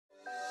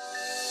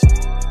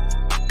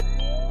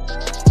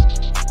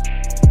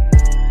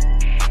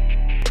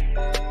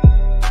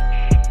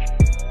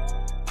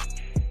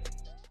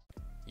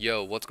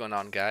What's going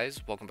on, guys?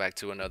 Welcome back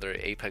to another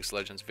Apex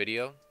Legends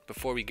video.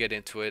 Before we get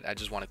into it, I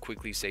just want to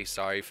quickly say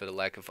sorry for the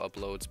lack of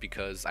uploads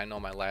because I know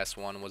my last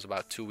one was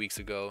about 2 weeks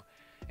ago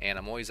and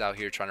I'm always out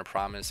here trying to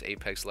promise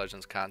Apex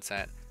Legends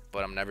content,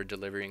 but I'm never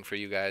delivering for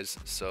you guys.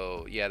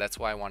 So yeah, that's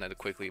why I wanted to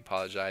quickly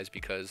apologize,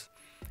 because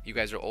you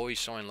guys are always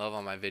showing love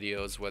on my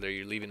videos, whether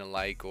you're leaving a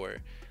like or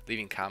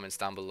leaving comments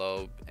down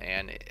below,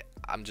 and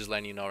I'm just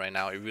letting you know right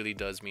now, it really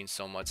does mean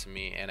so much to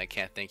me and I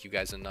can't thank you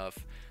guys enough.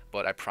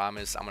 But I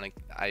promise I'm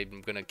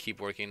gonna keep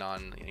working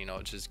on,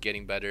 just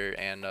getting better,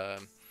 and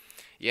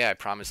yeah, I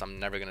promise I'm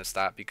never gonna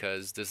stop,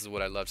 because this is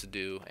what I love to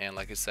do. And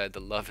like I said,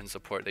 the love and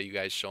support that you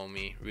guys show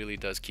me really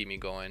does keep me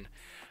going.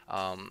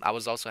 I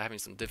was also having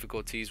some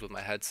difficulties with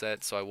my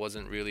headset, so I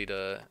wasn't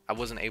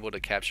able to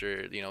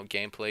capture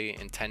gameplay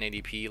in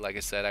 1080p like I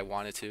said I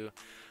wanted to.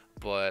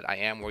 But I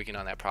am working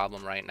on that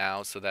problem right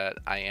now so that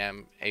I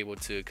am able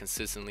to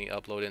consistently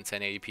upload in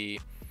 1080p.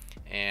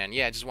 And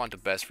yeah, I just want the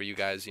best for you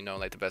guys,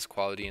 like the best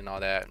quality and all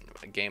that,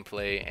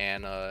 gameplay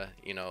and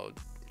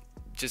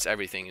just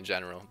everything in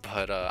general.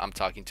 But I'm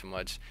talking too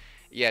much.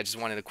 Yeah, I just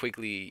wanted to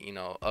quickly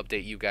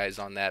update you guys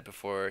on that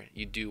before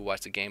you do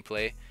watch the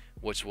gameplay,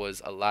 which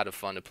was a lot of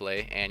fun to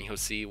play, and you'll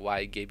see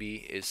why Gibby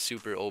is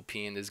super OP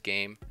in this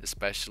game,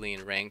 especially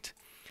in ranked.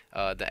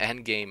 The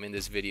end game in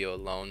this video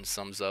alone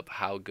sums up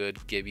how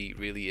good Gibby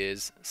really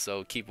is,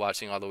 so keep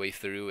watching all the way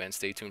through and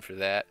stay tuned for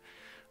that.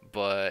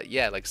 But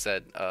yeah, like I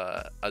said,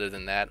 other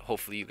than that,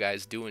 hopefully you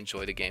guys do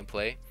enjoy the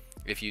gameplay.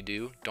 If you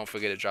do, don't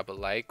forget to drop a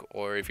like,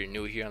 or if you're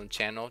new here on the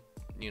channel,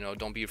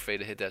 don't be afraid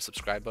to hit that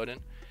subscribe button.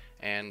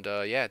 And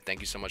yeah, thank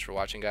you so much for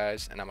watching,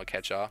 guys, and I'm gonna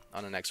catch y'all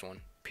on the next one.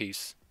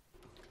 Peace.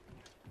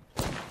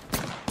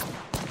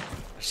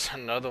 There's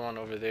another one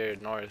over there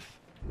north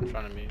in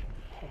front of me.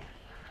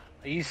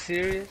 Are you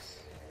serious?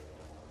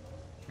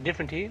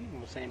 Different team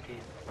or same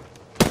team?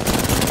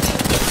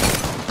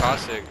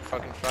 Classic,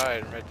 fucking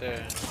fried right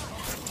there.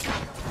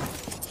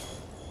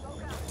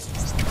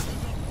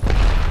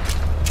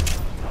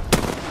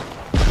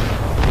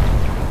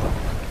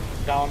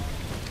 Down.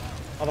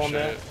 Other one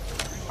there.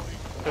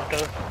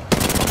 Crypto.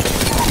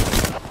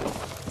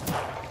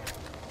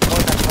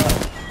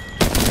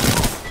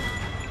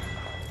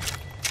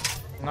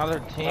 Another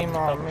team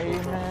on me,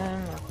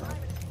 man.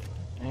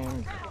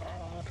 And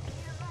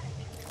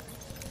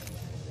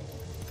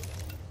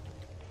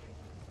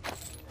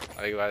I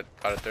think about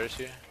a third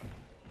here.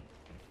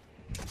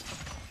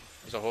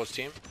 There's a whole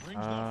team.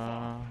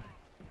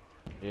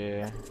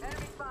 yeah.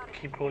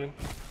 Keep rolling.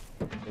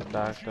 Get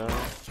backed up.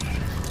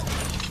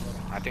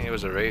 I think it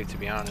was a raid, to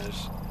be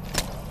honest.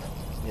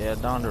 Yeah,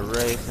 down the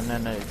race, and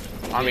then they.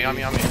 On me.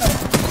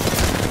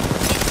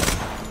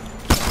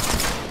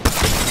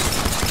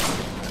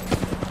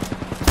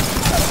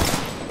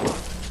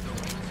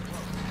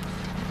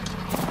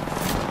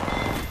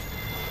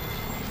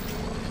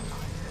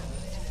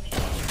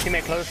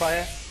 Teammate close right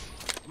here.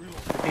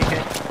 PK.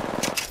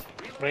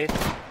 Raid.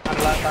 And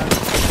the last time.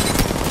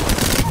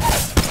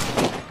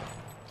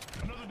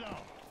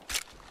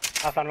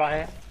 Last time right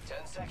here.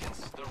 10 seconds.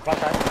 Right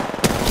side.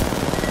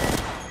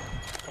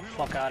 Get the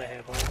fuck out of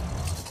here, boy.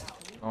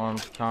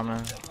 Storm's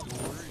coming.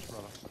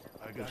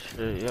 Good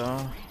shit, yo. I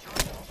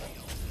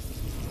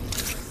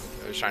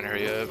was trying to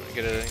hurry up,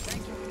 get it.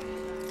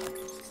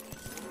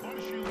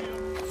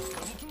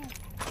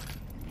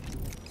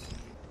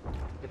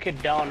 The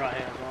kid down right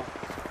here as well.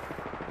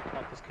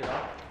 Knock this kid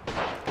out.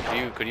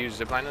 Could you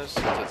zipline us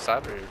to the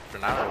side for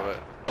now or what?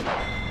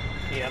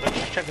 Yeah, but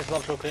just check this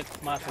box real quick.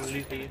 Might have some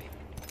loot for you.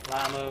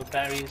 Ammo,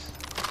 batteries.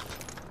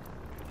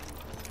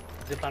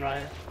 Zipline right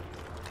here.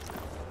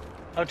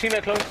 Oh,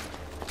 teammate close.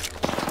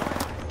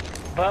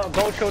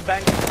 Gold shield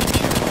bank.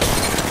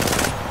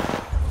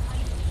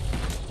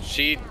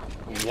 She.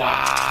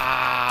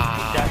 Wow.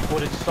 He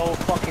dashboarded so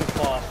fucking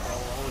fast, bro.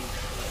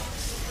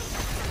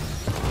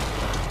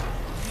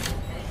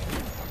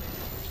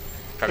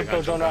 Holy.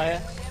 Crypto zone right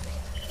here.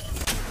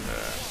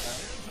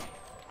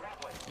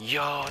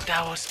 Yo,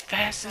 that was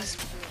fast as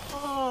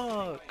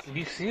fuck. Did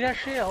you see that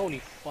shit? Holy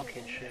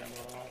fucking shit,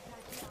 bro.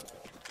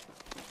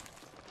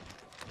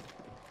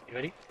 You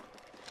ready?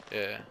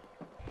 Yeah.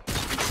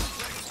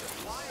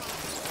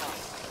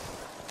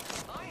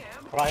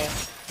 Right here.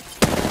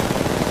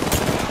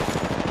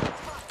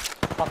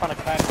 Up on a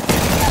crack.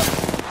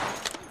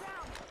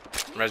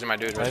 I'm resing my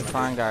dude. They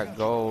fine got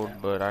gold,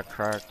 but I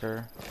cracked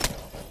her.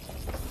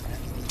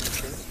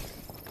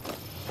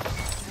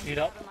 Speed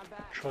up.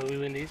 Try we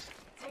win these.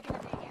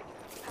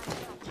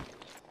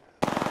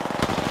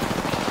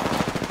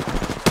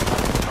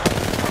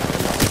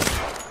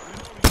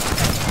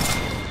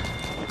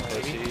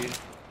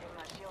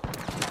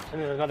 And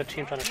there's another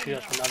team trying to shoot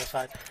us from the other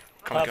side.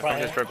 Come on, right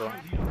just purple.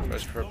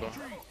 First purple.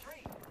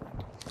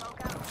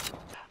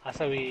 I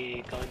said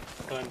we go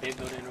in big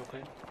building real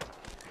quick.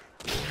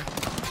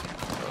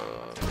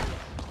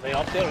 They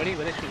up there already?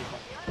 Where they shooting from?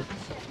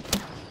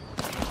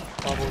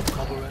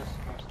 Bubble rest.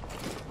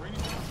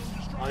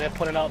 Oh, they're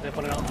putting out. They're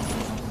putting out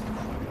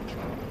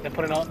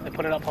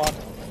hard.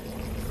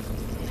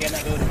 Get in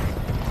that building.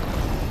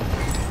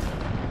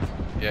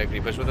 Yeah, can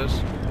you push with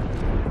us?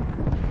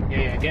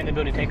 Yeah, get in the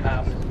building, take her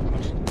out.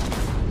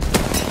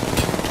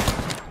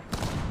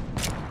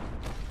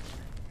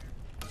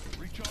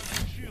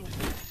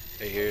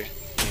 They here.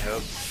 Need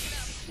help?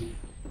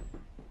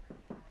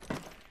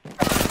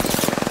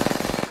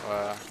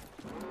 Wow.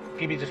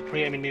 GB just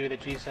pre-aiming me with a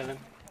G7.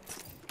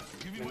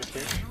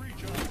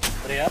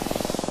 Are they up?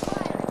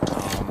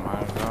 Oh my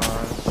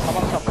god. Come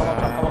on top, come on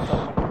top, come on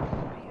top.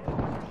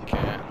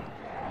 Can't.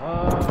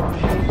 Oh,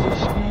 shit,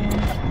 this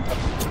game.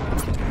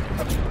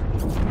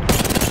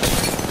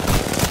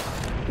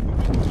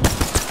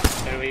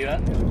 Where are you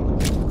at?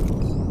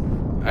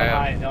 I Down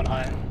high, down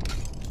high.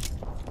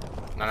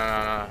 No.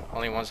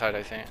 Only one side,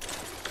 I think.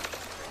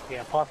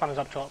 Yeah, Pathfinder's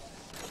up top.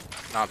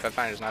 No,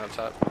 Pathfinder's not up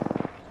top.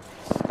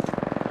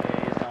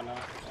 Yeah, he's down now.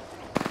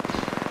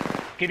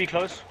 GB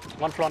close,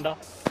 one floor under.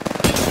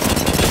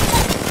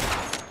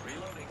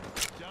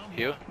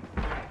 You?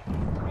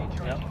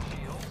 Yep.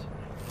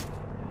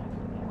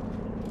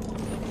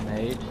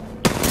 Nade.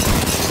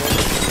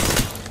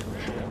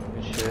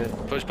 Good shit.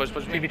 Push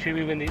me. GB2,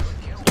 we win these.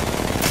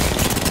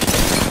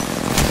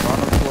 On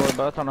the floor,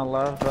 both on the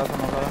left, both on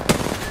the left.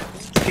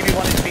 GB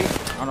 1 HP.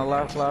 On the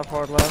left,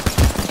 hard left.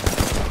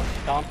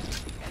 Down.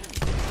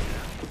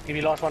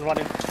 GB last one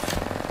running.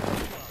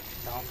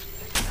 Down.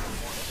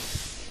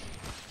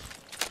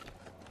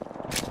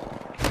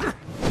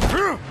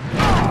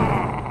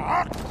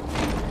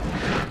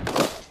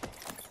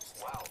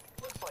 Wow,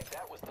 looks like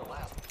that was the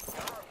last.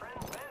 Got our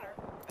friend's banner.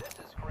 This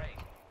is great.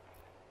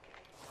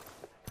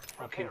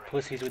 Fucking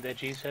pussies with their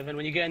G7.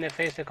 When you get in their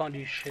face, they can't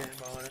do shit,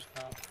 bro. That's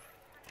not...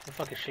 The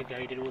fucking shit guy,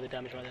 you did all the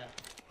damage right there.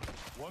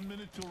 1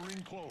 minute till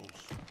ring close.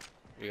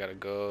 We gotta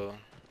go.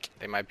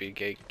 They might be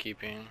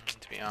gatekeeping,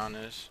 to be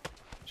honest.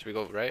 Should we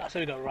go right? I said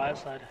we got right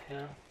side,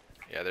 yeah.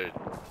 Yeah, they're...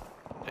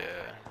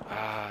 Yeah.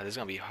 Ah, this is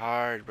gonna be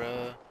hard,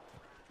 bro.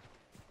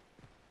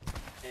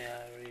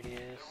 Yeah, it really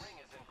is. Ring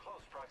is in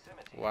close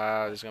proximity.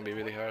 Wow, this is gonna be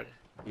really hard.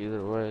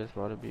 Either way, it's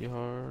about to be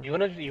hard. You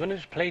wanna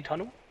just play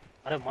tunnel?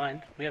 I don't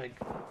mind.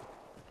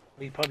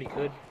 We probably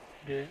could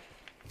do it.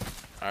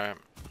 Alright.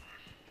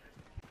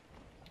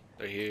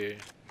 They're here.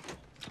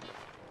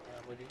 Yeah,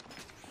 I'm with you.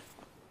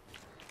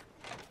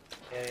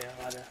 Yeah,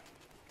 right there.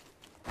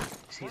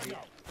 It's easy.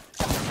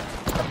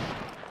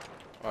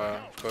 Wow,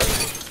 go ahead.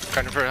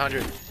 Cracking for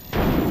 100.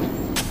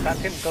 Back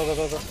him, go.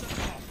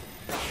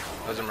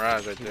 There's a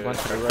Mirage right He's there. going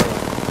to the right.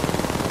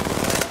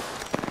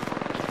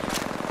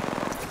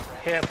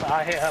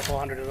 I hit her for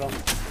 100 as well.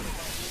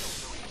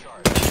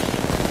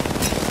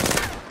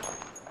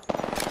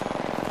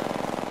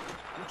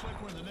 Looks like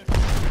we're in the next.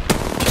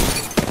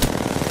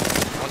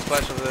 One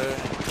splash over there.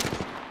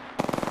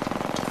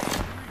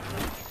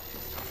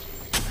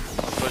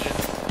 One pushing.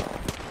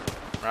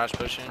 Mirage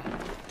pushing.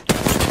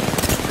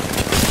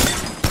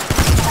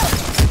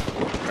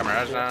 Got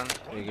Mirage down.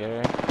 Big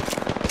air.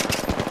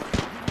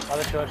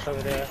 Other church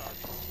over there.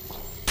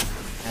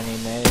 And he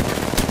made.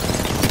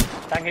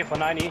 Tank hit for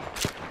 90.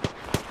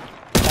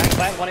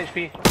 Bang, 1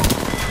 HP.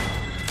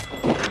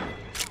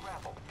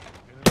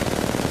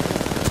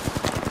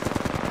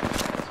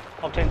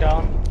 Octane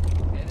down.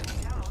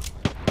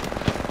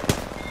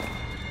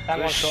 Bang,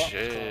 Good one shot.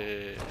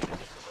 shit.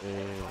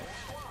 Good.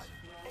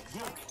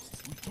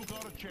 We took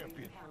out a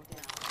champion.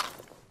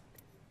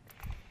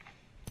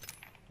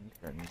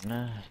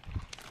 Nah.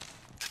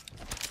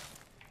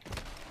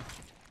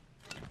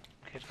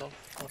 Okay, go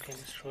fucking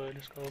destroy.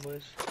 Let's go,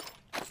 boys.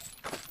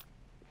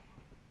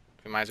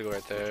 We might as well go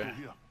right there.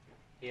 Here.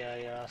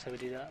 Yeah, I say we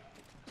do that.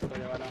 Let's go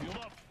there right now.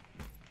 Heal up.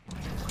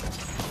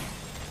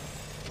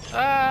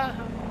 Ah!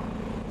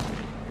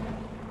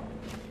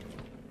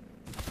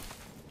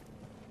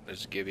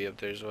 There's Gibby up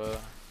there as well.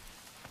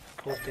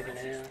 Cool digging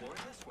here.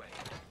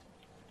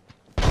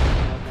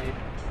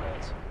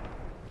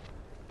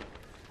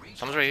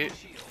 Someone's right here.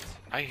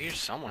 I hear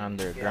someone.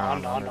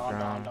 Underground, Under,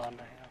 underground.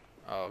 yeah.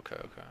 Oh, okay.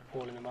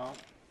 Pulling them out.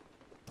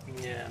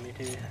 Yeah, me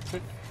too.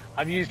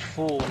 I've used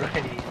 4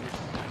 already in this.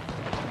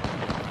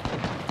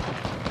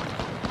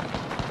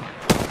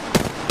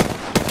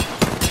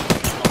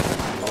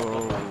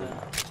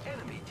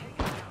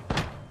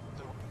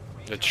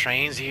 The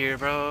train's here,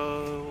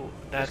 bro.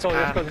 That's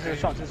Let's go. kinda This is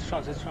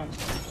a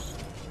chance.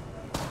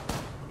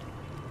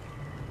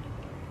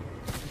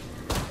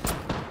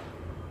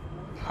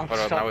 I'm Hold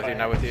up, stuck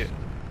not with you.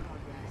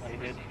 Oh, you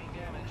good?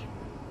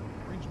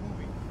 Ring's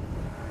moving.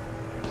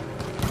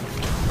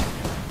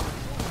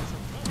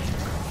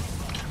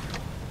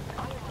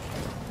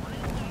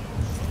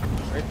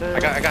 Right there. I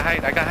got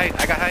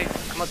height.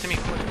 Come up to me.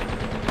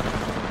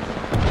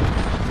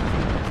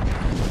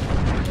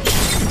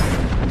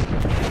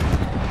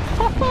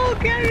 Oh,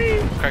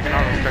 Gary! Cracking all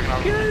of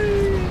them.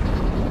 Gary!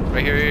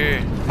 Right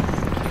here.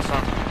 This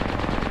one.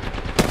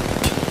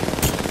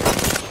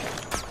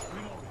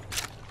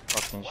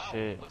 Fucking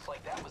shit.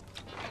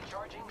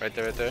 Right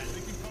there.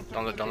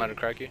 Don't let her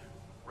crack you.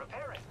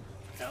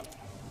 Yeah.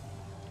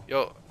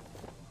 Yo.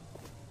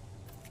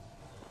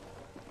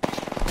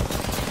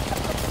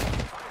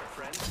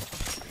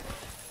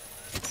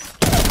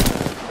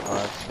 Oh,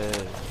 that's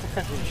it.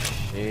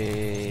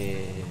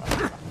 Shit.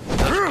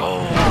 Let's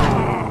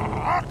go.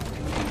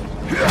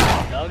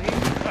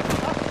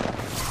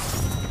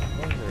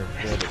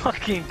 Let's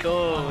fucking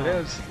go.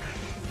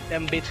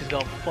 Them bitches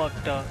got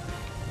fucked up.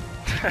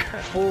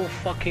 Full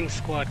fucking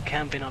squad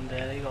camping up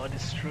there. They got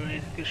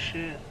destroyed. Good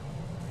shit.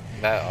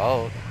 That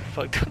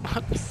fucked them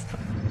up.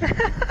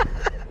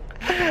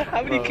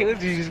 How many Bro. kills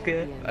did you just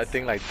get? I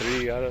think like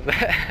 3 out of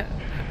that.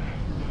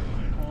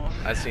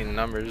 I seen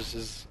numbers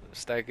just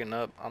stacking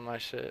up on my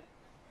shit.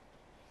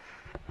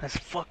 Let's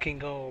fucking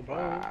go,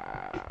 bro.